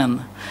a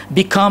man.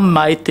 Become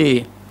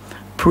mighty.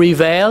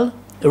 Prevail,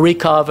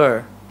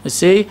 recover. You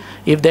see,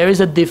 if there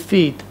is a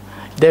defeat,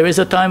 there is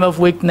a time of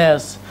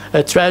weakness,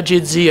 a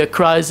tragedy, a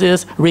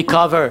crisis,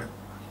 recover.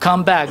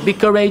 Come back. Be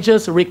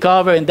courageous,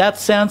 recover. In that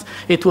sense,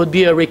 it would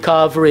be a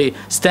recovery.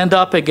 Stand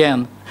up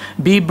again.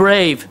 Be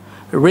brave,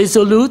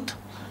 resolute,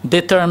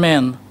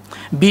 determined.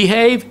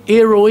 Behave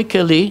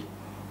heroically,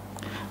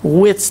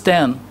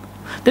 withstand.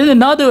 Then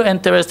another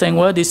interesting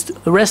word is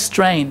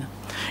restrain.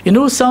 You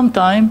know,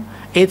 sometimes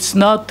it's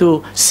not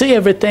to say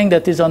everything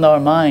that is on our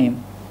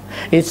mind.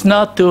 It's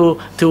not to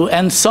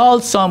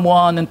insult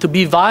someone and to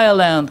be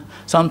violent.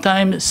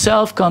 Sometimes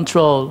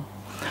self-control,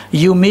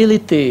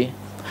 humility,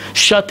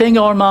 shutting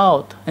our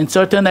mouth in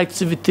certain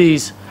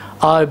activities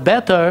are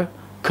better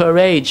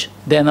courage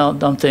than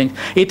other things.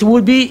 It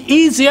would be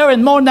easier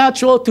and more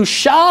natural to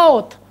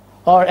shout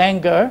our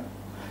anger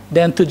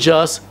than to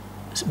just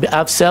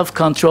have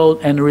self-control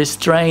and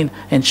restrain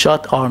and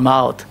shut our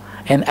mouth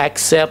and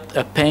accept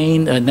a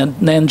pain and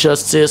an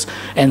injustice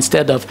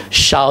instead of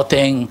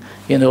shouting,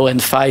 you know,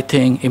 and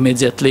fighting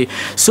immediately.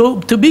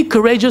 So to be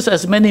courageous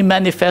has many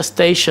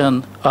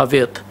manifestations of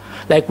it.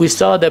 Like we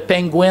saw the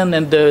penguin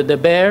and the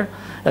bear.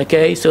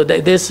 Okay, so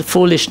this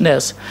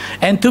foolishness.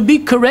 And to be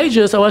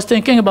courageous, I was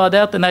thinking about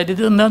that, and I did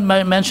not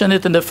mention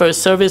it in the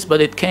first service,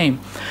 but it came.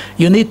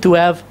 You need to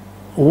have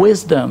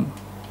wisdom.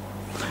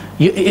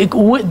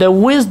 The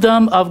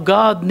wisdom of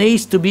God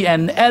needs to be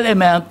an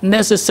element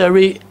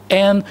necessary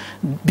in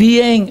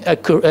being a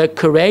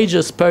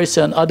courageous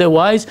person.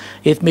 Otherwise,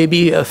 it may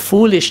be a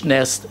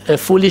foolishness,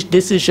 foolish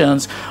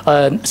decisions,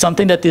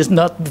 something that is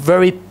not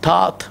very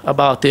thought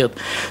about it.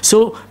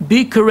 So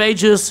be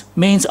courageous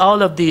means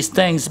all of these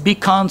things. Be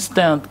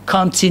constant,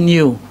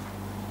 continue.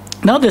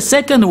 Now the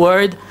second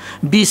word,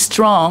 be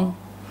strong,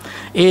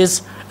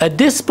 is a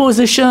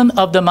disposition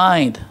of the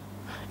mind.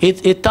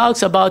 It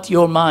talks about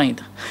your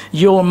mind.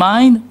 Your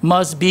mind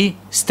must be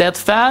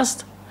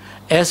steadfast,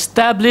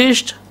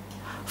 established,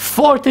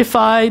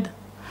 fortified,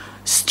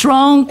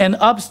 strong and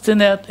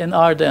obstinate and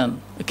ardent.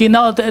 Okay,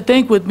 now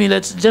think with me,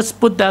 let's just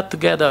put that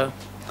together.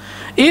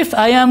 If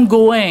I am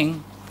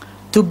going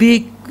to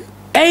be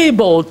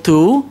able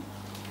to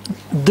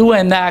do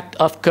an act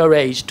of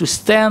courage, to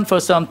stand for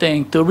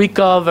something, to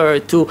recover,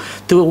 to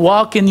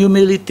walk in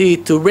humility,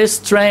 to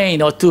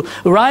restrain, or to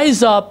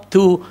rise up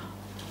to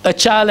a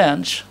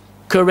challenge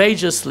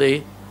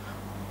courageously,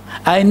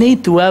 I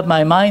need to have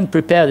my mind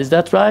prepared. Is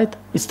that right?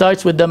 It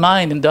starts with the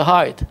mind and the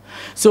heart.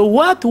 So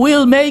what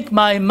will make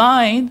my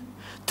mind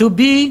to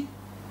be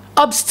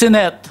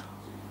obstinate,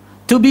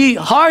 to be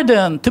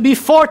hardened, to be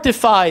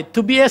fortified,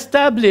 to be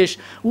established?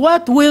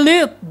 What will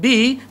it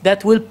be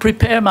that will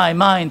prepare my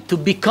mind to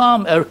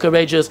become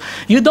courageous?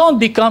 You don't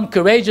become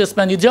courageous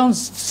when you don't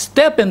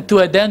step into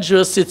a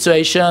dangerous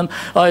situation,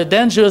 or a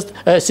dangerous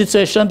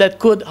situation that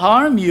could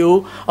harm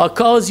you or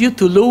cause you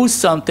to lose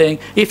something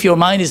if your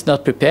mind is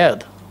not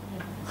prepared.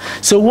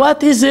 So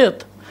what is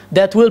it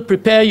that will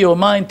prepare your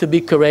mind to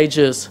be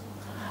courageous?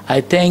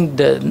 I think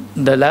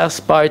the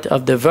last part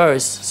of the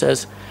verse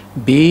says,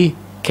 be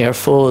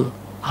careful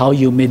how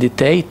you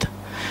meditate.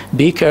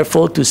 Be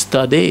careful to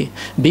study.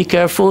 Be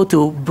careful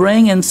to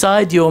bring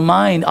inside your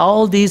mind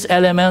all these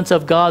elements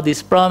of God,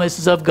 these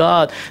promises of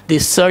God,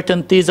 these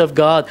certainties of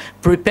God.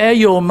 Prepare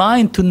your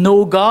mind to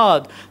know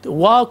God, to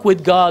walk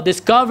with God,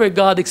 discover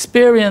God,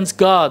 experience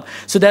God,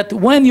 so that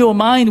when your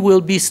mind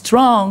will be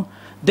strong,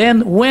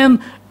 then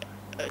when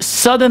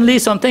suddenly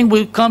something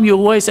will come your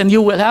way and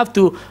you will have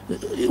to,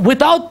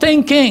 without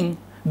thinking,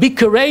 be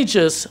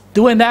courageous,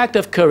 do an act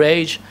of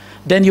courage,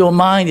 then your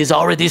mind is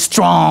already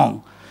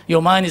strong.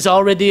 Your mind is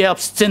already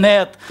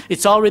obstinate.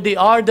 It's already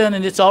ardent,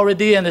 and it's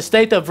already in a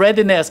state of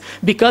readiness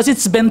because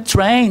it's been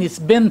trained, it's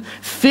been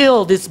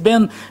filled, it's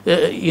been,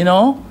 you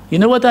know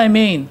what I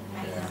mean?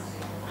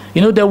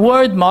 You know, the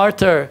word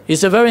martyr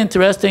is a very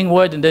interesting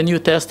word in the New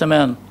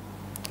Testament.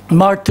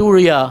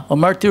 Martyria or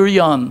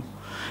martyrion.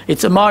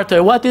 It's a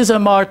martyr. What is a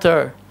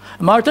martyr?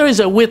 A martyr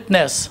is a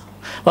witness.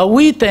 But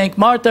we think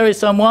martyr is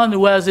someone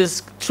who has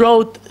his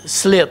throat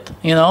slit,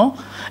 you know,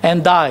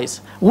 and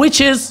dies,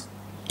 which is,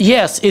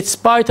 yes, it's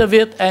part of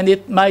it, and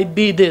it might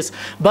be this.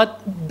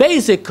 But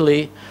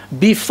basically,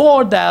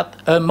 before that,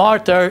 a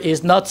martyr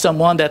is not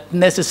someone that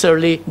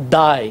necessarily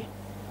die.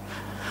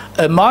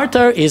 A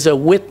martyr is a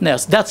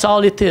witness. That's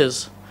all it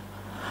is.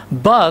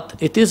 But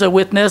it is a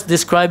witness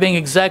describing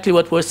exactly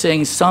what we're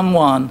saying,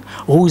 someone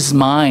whose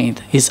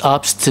mind is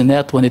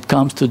obstinate when it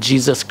comes to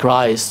Jesus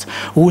Christ,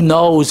 who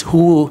knows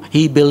who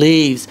he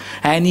believes,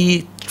 and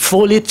he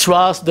fully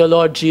trusts the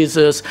Lord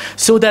Jesus,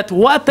 so that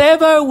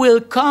whatever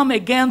will come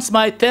against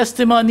my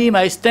testimony,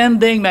 my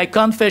standing, my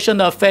confession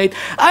of faith,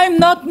 I'm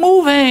not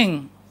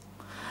moving.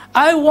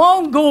 I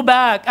won't go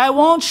back. I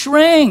won't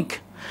shrink.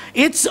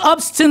 It's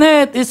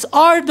obstinate, it's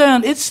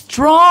ardent, it's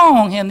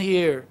strong in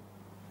here.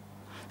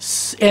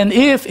 And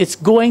if it's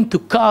going to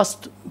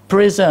cost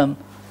prison,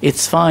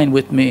 it's fine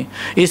with me.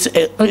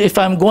 If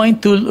I'm going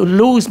to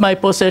lose my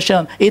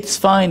possession, it's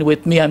fine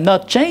with me. I'm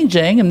not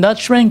changing, I'm not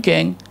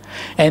shrinking.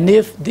 And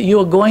if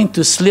you're going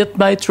to slit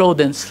my throat,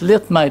 then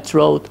slit my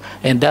throat,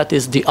 and that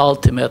is the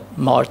ultimate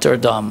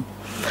martyrdom.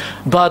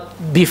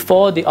 But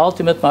before the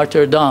ultimate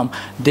martyrdom,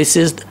 this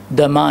is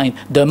the mind.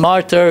 The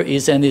martyr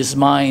is in his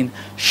mind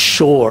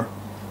sure.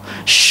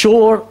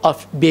 Sure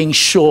of being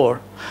sure.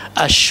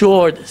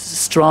 Assured,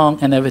 strong,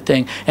 and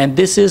everything. And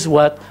this is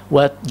what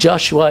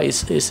Joshua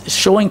is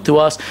showing to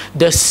us,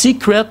 the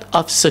secret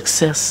of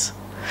success.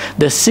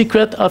 The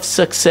secret of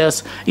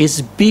success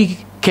is be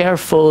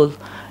careful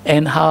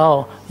in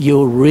how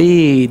you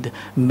read,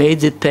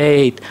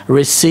 meditate,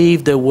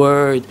 receive the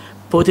word,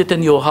 put it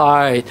in your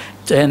heart,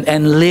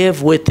 and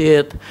live with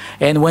it.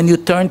 And when you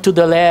turn to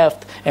the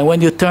left, and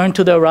when you turn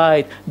to the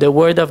right, the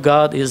word of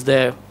God is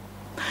there.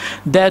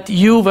 That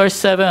you, verse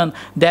 7,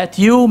 that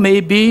you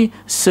may be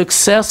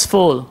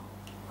successful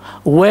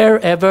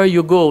wherever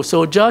you go.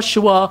 So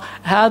Joshua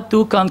had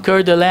to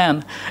conquer the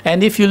land.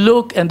 And if you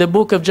look in the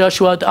book of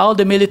Joshua, all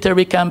the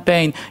military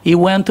campaign, he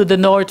went to the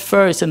north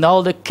first, and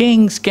all the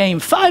kings came.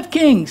 5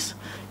 kings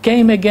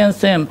came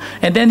against him.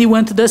 And then he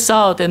went to the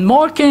south, and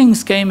more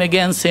kings came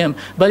against him.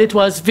 But it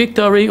was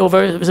victory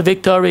over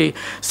victory.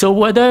 So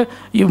whether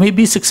you may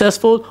be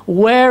successful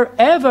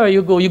wherever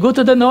you go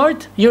to the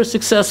north, you're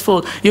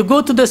successful. You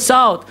go to the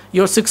south,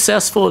 you're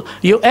successful.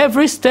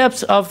 Every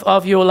steps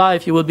of your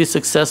life, you will be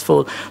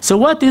successful. So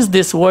what is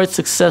this word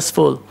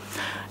successful?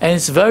 And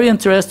it's a very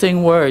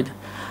interesting word.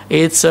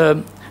 It's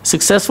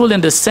successful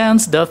in the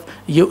sense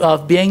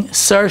of being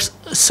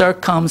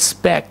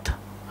circumspect,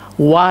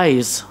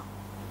 wise.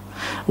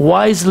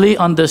 Wisely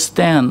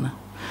understand,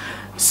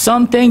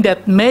 something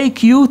that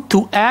makes you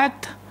to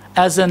act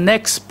as an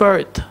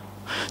expert,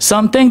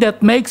 something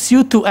that makes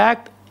you to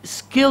act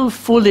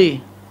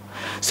skillfully,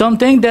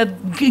 something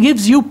that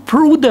gives you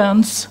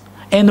prudence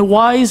and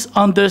wise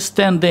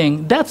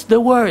understanding. That's the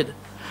word.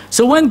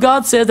 So when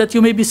God says that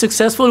you may be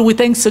successful, we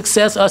think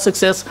success,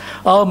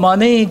 oh,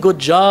 money, good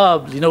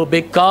job, you know,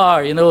 big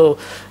car, you know,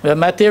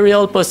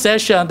 material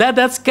possession.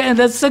 That's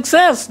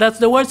success. That's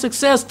the word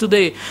success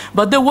today.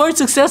 But the word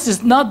success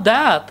is not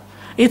that.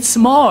 It's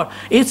more.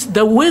 It's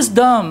the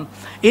wisdom.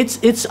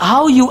 It's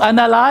how you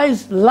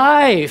analyze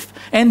life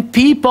and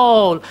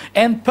people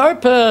and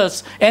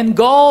purpose and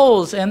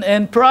goals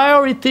and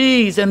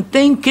priorities and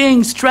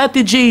thinking,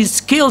 strategies,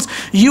 skills.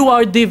 You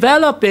are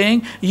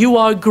developing, you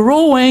are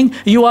growing,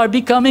 you are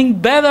becoming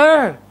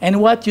better. And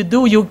what you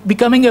do, you're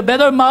becoming a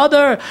better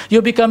mother,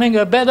 you're becoming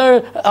a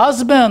better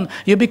husband,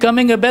 you're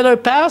becoming a better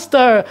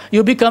pastor,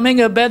 you're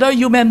becoming a better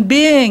human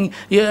being,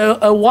 you're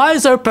a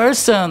wiser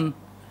person.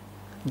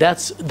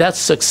 That's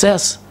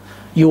success.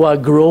 You are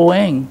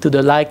growing to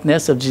the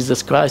likeness of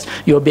Jesus Christ.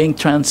 You're being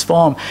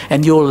transformed.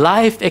 And your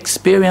life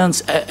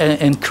experience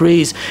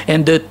increase.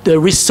 And the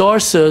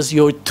resources,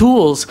 your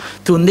tools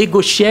to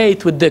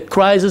negotiate with the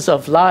crisis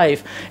of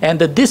life and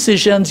the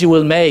decisions you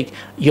will make,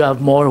 you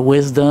have more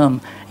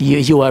wisdom.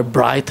 You are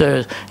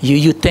brighter.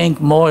 You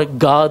think more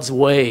God's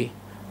way.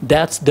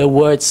 That's the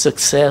word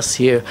success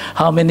here.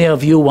 How many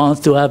of you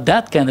want to have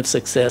that kind of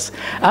success?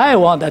 I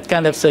want that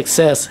kind of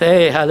success.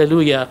 Hey,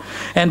 hallelujah.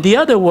 And the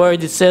other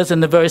word, it says in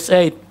the verse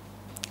 8,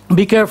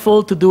 be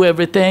careful to do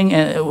everything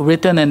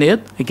written in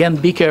it. Again,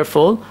 be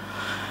careful.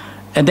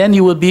 And then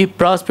you will be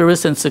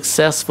prosperous and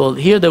successful.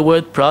 Here the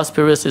word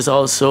prosperous is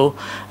also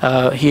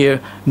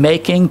here.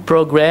 Making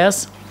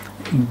progress,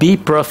 be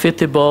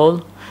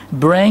profitable,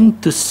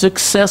 bring to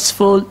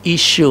successful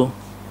issue.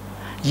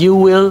 You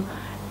will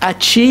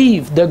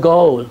achieve the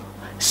goal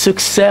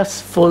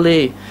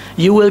successfully.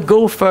 You will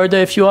go further.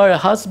 If you are a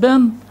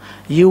husband,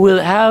 you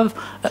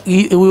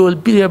will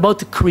be able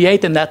to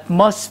create an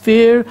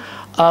atmosphere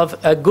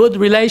of a good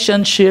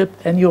relationship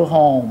in your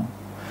home.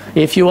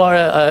 If you are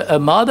a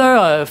mother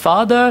or a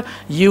father,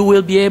 you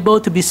will be able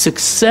to be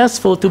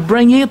successful, to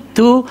bring it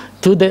to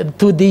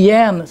the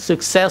end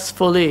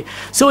successfully.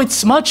 So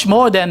it's much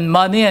more than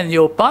money in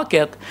your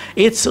pocket.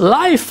 It's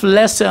life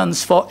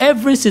lessons for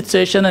every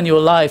situation in your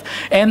life,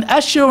 and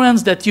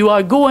assurance that you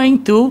are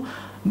going to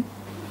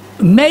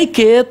make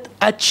it,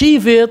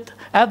 achieve it,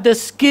 have the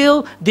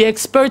skill, the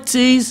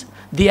expertise,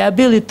 the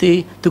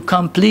ability to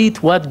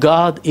complete what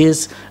God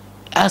is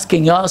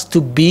asking us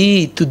to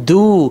be, to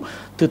do,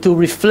 to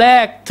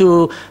reflect,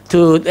 to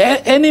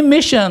any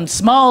mission,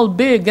 small,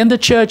 big, in the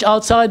church,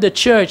 outside the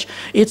church.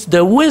 It's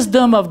the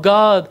wisdom of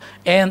God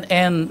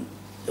and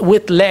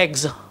with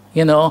legs,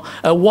 you know,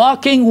 a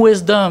walking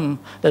wisdom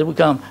that we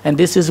come. And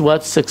this is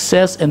what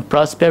success and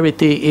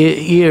prosperity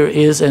here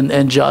is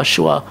in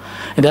Joshua.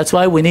 And that's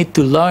why we need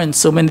to learn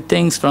so many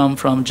things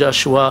from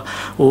Joshua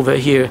over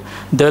here.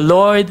 The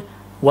Lord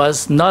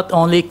was not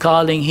only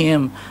calling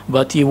him,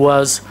 but he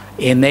was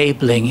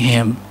enabling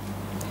him.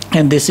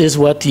 And this is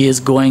what he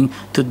is going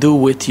to do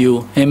with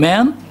you.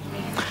 Amen?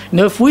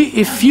 Now,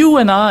 if you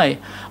and I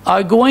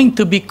are going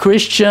to be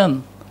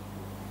Christian,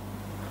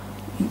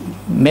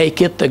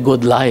 make it a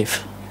good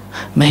life.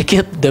 Make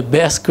it the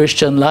best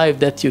Christian life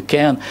that you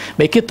can.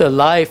 Make it a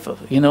life,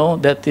 you know,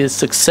 that is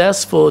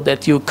successful,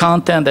 that you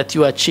content, that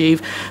you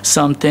achieve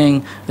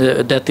something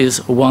that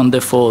is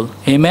wonderful.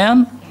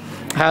 Amen?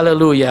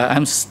 Hallelujah.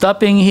 I'm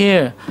stopping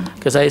here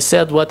because I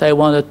said what I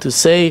wanted to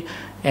say.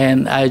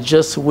 And I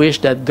just wish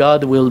that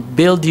God will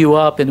build you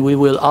up and we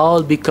will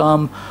all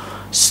become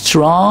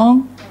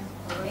strong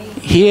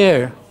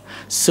here,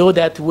 so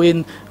that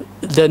when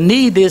the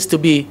need is to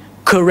be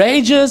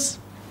courageous,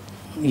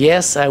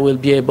 yes, I will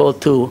be able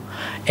to.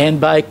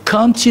 And by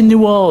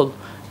continual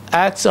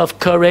acts of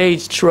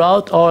courage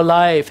throughout our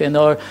life and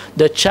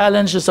the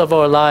challenges of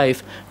our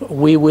life,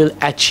 we will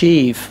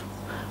achieve.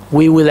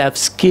 We will have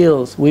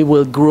skills, we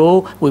will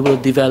grow, we will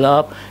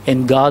develop,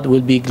 and God will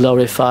be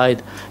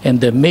glorified.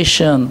 And the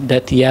mission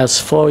that he has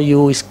for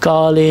you is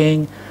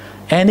calling,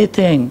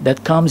 anything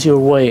that comes your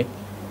way,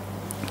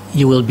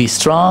 you will be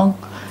strong,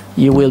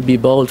 you will be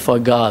bold for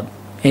God.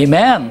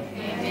 Amen.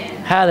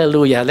 Amen.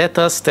 Hallelujah. Let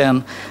us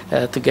stand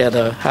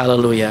together.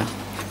 Hallelujah.